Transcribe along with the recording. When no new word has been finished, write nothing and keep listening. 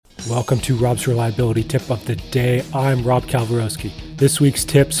Welcome to Rob's Reliability Tip of the Day. I'm Rob Kalwarowski. This week's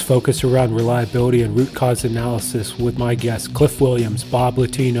tips focus around reliability and root cause analysis with my guests Cliff Williams, Bob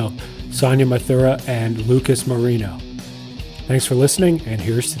Latino, Sonia Mathura, and Lucas Marino. Thanks for listening, and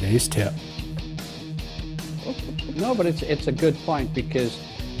here's today's tip. No, but it's a good point because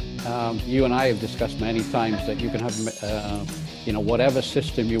you and I have discussed many times that you can have whatever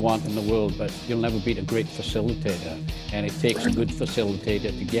system you want in the world, but you'll never beat a great facilitator, and it takes a good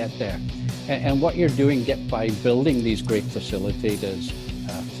facilitator to get there. And what you're doing by building these great facilitators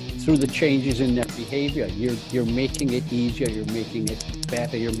through the changes in their behavior, you're making it easier, you're making it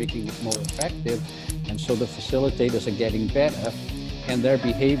better, you're making it more effective, and so the facilitators are getting better, and their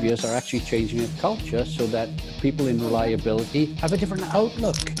behaviors are actually changing the culture so that people in reliability have a different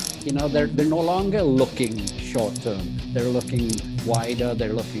outlook. You know, they're no longer looking short term, they're looking wider,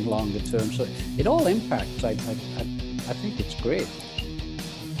 they're looking longer term. So it all impacts. I think it's great.